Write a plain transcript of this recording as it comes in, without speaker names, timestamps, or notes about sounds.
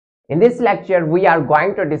In this lecture, we are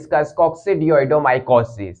going to discuss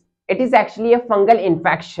Coccidioidomycosis. It is actually a fungal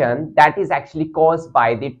infection that is actually caused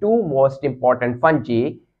by the two most important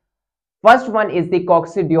fungi. First one is the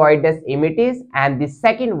Coccidioides immitis and the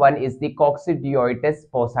second one is the Coccidioides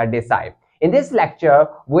posadesi. In this lecture,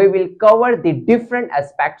 we will cover the different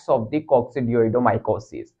aspects of the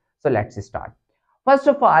Coccidioidomycosis. So let's start. First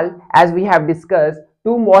of all, as we have discussed,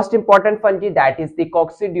 two most important fungi, that is the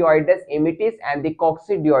Coccidioides immitis and the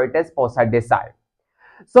Coccidioides posadesi.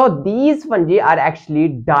 So these fungi are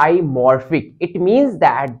actually dimorphic. It means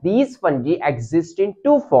that these fungi exist in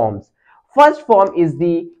two forms. First form is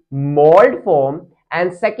the mold form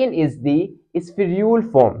and second is the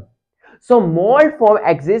spherule form. So mold form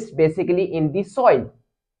exists basically in the soil.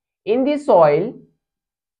 In the soil,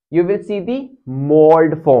 you will see the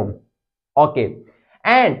mold form. Okay.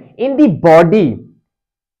 And in the body,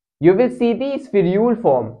 you will see the spherule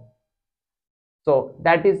form. So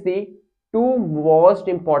that is the two most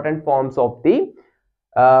important forms of the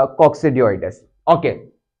Coccidioides. Okay.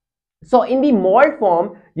 So in the mold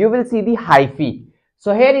form, you will see the hyphae.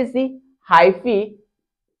 So here is the hyphae,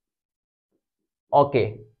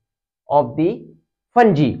 okay, of the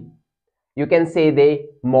fungi. You can say the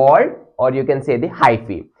mold or you can say the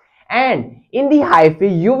hyphae. And in the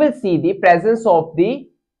hyphae, you will see the presence of the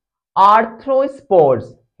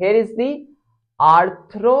arthrospores. Here is the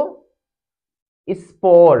arthrospore,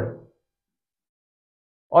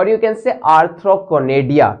 or you can say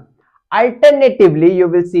arthroconadia. Alternatively, you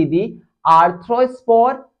will see the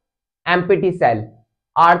arthrospore empty cell.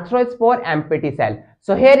 Arthrospore empty cell.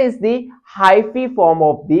 So here is the hyphae form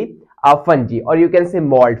of the fungi, or you can say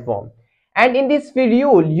mold form. And in this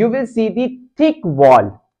spherule, you will see the thick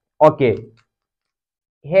wall. Okay.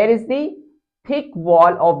 Here is the thick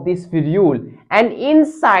wall of this spherule, and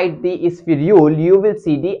inside the spherule, you will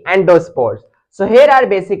see the endospores. So here are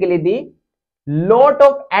basically the lot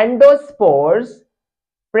of endospores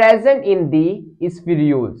present in the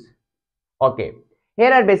spherules. Okay.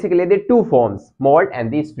 Here are basically the two forms, mold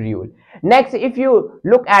and the spherule. Next, if you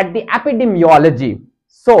look at the epidemiology,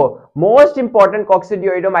 so most important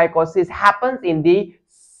Coccidioidomycosis happens in the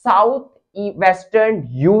southwestern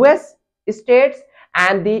US states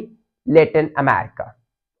and the Latin America.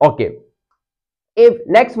 Okay.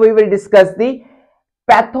 Next we will discuss the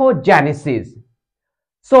pathogenesis.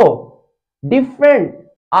 So different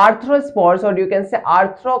arthrospores, or you can say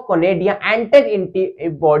arthroconadia, enter into a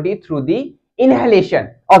body through the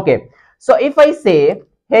inhalation. Okay. So if I say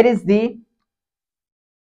here is the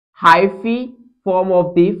hyphae form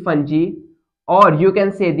of the fungi, or you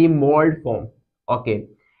can say the mold form. Okay.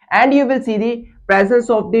 And you will see the presence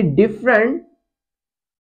of the different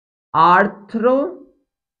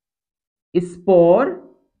arthrospore,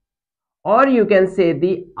 or you can say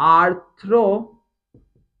the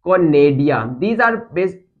arthroconadia.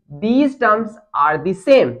 These terms are the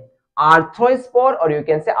same, arthrospore or you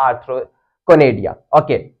can say arthroconadia.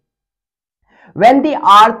 Okay. When the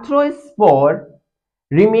arthrospore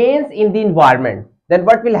remains in the environment, then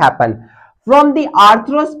what will happen? From the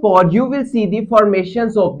arthrospore, you will see the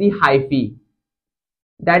formations of the hyphae.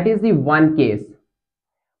 That is the one case.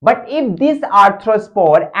 But if this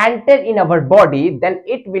arthrospore enter in our body, then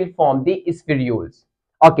it will form the spherules.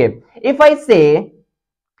 Okay. If I say,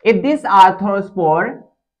 if this arthrospore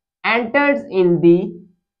enters in the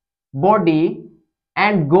body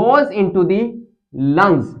and goes into the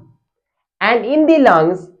lungs, and in the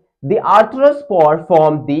lungs, the arthrospore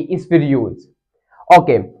form the spherules.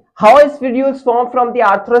 Okay. How spherules form from the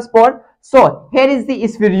arthrospore? So here is the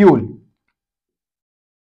spherule.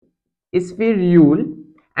 Spherule.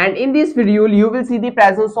 And in this spherule, you will see the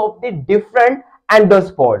presence of the different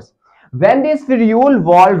endospores. When this spherule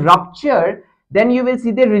wall rupture, then you will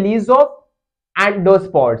see the release of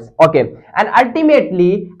endospores. Okay. And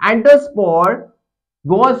ultimately, endospore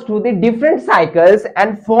goes through the different cycles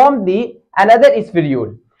and form the another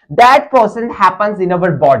spherule. That process happens in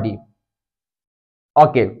our body.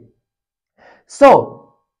 Okay.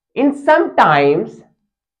 So, in some times,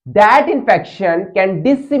 that infection can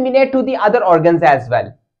disseminate to the other organs as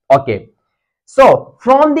well. Okay. So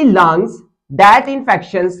from the lungs, that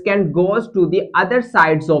infections can go to the other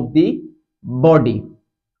sides of the body.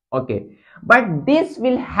 Okay. But this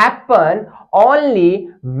will happen only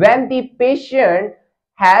when the patient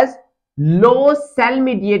has low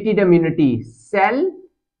cell-mediated immunity.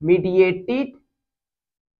 Cell-mediated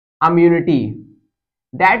immunity.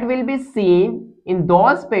 That will be seen in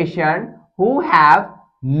those patients who have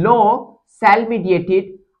low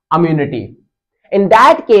cell-mediated immunity. In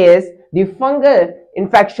that case, the fungal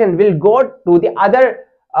infection will go to the other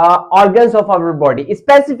organs of our body,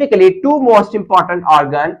 specifically two most important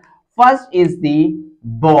organs. first is the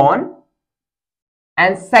bone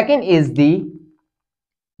and second is the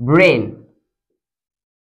brain.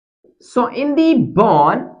 So in the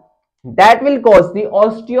bone, that will cause the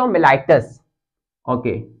osteomyelitis.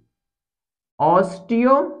 Okay,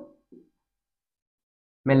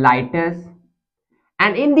 osteomyelitis.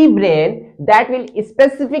 And in the brain, that will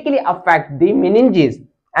specifically affect the meninges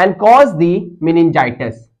and cause the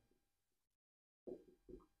meningitis.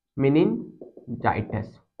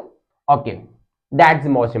 Okay, that's the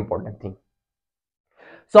most important thing.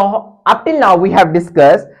 So up till now we have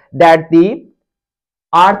discussed that the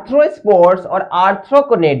arthrospores or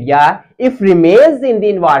arthroconadia, if remains in the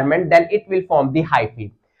environment, then it will form the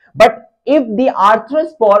hyphae. But if the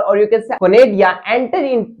arthrospore or you can say conadia enter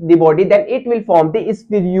in the body, then it will form the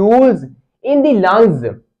spherules in the lungs.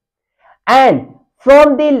 And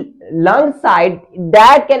from the lung side,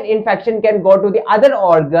 that infection can go to the other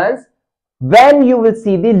organs when you will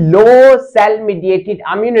see the low cell mediated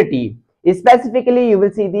immunity. Specifically, you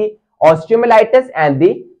will see the osteomyelitis and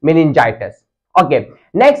the meningitis. Okay,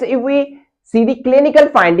 next if we see the clinical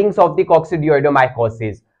findings of the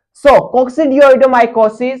coccidioidomycosis. So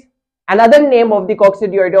coccidioidomycosis, another name of the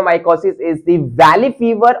coccidioidomycosis is the valley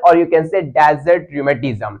fever or you can say desert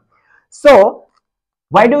rheumatism. So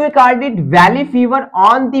why do we call it valley fever?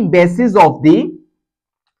 On the basis of the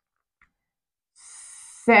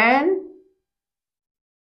San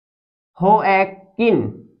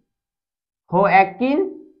Joaquin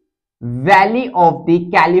Valley of the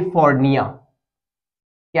California.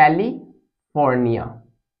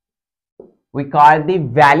 We call the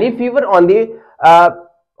valley fever on the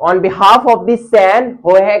on behalf of the San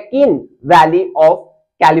Joaquin Valley of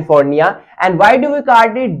California. And why do we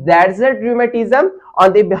call it desert rheumatism?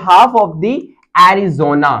 On the behalf of the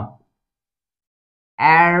Arizona.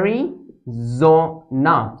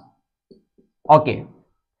 Okay.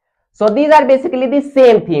 So these are basically the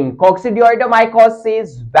same theme: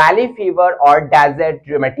 coccidioidomycosis, valley fever, or desert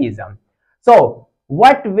rheumatism. So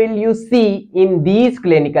what will you see in these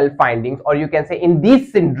clinical findings, or you can say in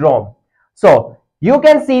this syndrome? So you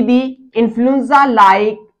can see the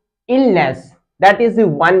influenza-like illness. That is the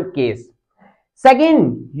one case.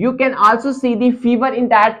 Second, you can also see the fever in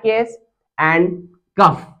that case and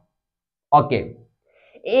cough. Okay.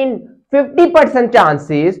 In 50%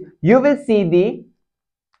 chances, you will see the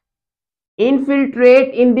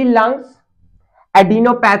infiltrate in the lungs,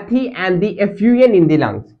 adenopathy, and the effusion in the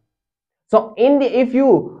lungs. So if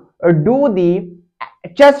you do the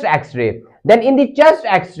chest x-ray, then in the chest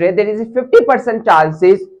x-ray there is a 50%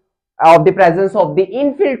 chances of the presence of the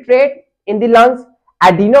infiltrate in the lungs,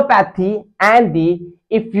 adenopathy, and the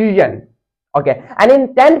effusion. Okay, and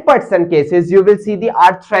in 10% cases you will see the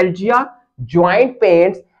arthralgia, joint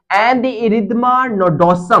pains, and the erythema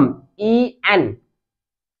nodosum, EN.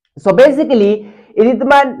 So basically,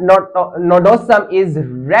 erythema nodosum is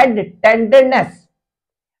red tenderness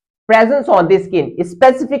presence on the skin,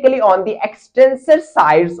 specifically on the extensor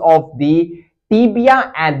sides of the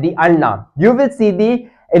tibia and the ulna. You will see the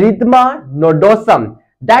erythema nodosum.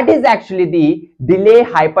 That is actually the delay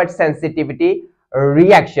hypersensitivity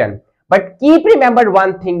reaction. But keep remember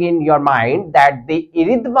one thing in your mind, that the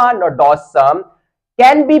erythema nodosum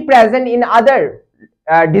can be present in other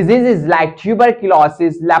diseases like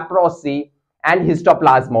tuberculosis, leprosy, and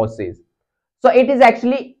histoplasmosis. So it is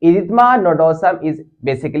actually erythema nodosum is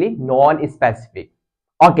basically non-specific.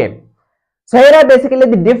 Okay. So here are basically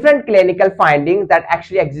the different clinical findings that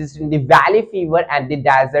actually exist in the valley fever and the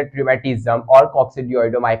desert rheumatism or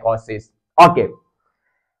coccidioidomycosis. Okay.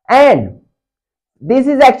 And this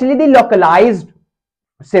is actually the localized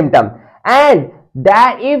symptom. And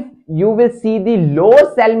that if you will see the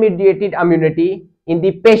low cell mediated immunity in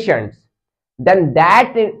the patients, then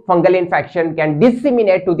that fungal infection can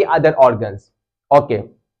disseminate to the other organs. Okay.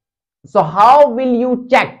 So how will you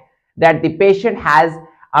check that the patient has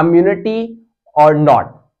immunity or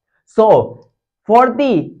not? So for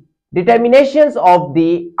the determinations of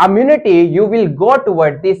the immunity, you will go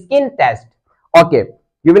towards the skin test. Okay,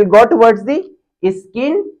 you will go towards the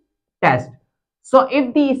skin test. So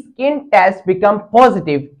if the skin test become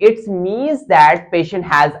positive, it means that patient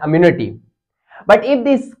has immunity. But if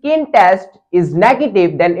the skin test is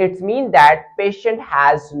negative, then it means that patient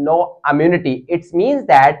has no immunity. It means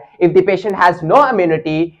that if the patient has no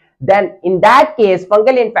immunity, then in that case,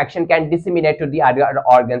 fungal infection can disseminate to the other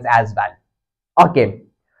organs as well. Okay.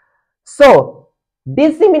 So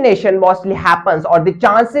dissemination mostly happens, or the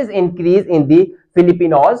chances increase in the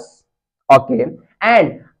Filipinos, okay,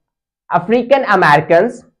 and African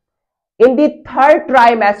Americans in the third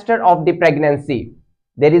trimester of the pregnancy.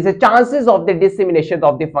 There is a chances of the dissemination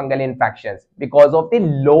of the fungal infections because of the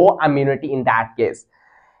low immunity in that case.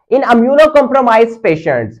 In immunocompromised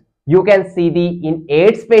patients, you can see the in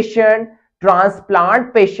AIDS patient,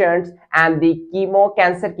 transplant patients, and the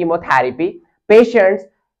cancer chemotherapy patients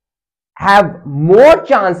have more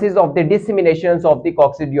chances of the disseminations of the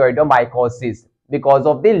coccidioidomycosis because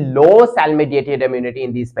of the low cell-mediated immunity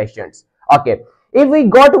in these patients. Okay, if we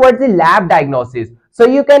go towards the lab diagnosis, so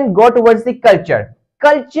you can go towards the culture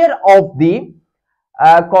of the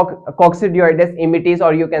Coccidioides immitis,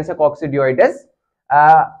 or you can say Coccidioides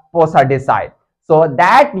posadicea. So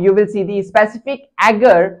that you will see the specific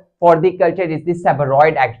agar for the culture is the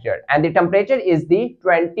sebaroid agar, and the temperature is the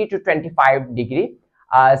 20 to 25 degree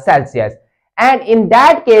Celsius. And in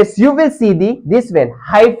that case, you will see the this one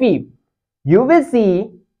hyphae. You will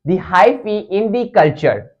see the hyphae in the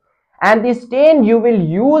culture, and the stain you will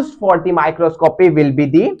use for the microscopy will be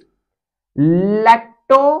the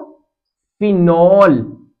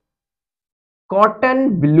lactophenol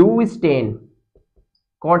cotton blue stain.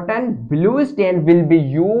 Cotton blue stain will be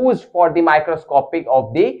used for the microscopic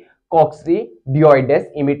of the Coccidioides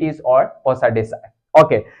immitis or posadicea.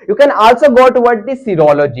 Okay, you can also go toward the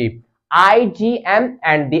serology, IgM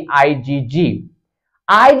and the IgG.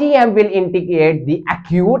 IgM will indicate the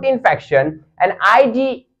acute infection, and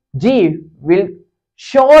IgG will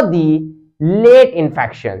show the late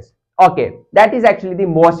infections. Okay, that is actually the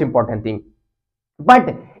most important thing.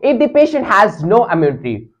 But if the patient has no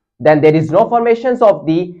immunity, then there is no formations of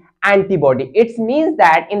the antibody. It means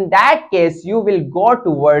that in that case, you will go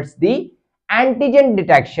towards the antigen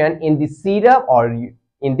detection in the serum or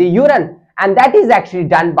in the urine, and that is actually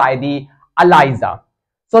done by the ELISA.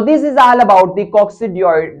 So this is all about the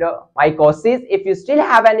coccidioidomycosis. If you still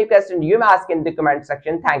have any question, you may ask in the comment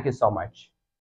section. Thank you so much.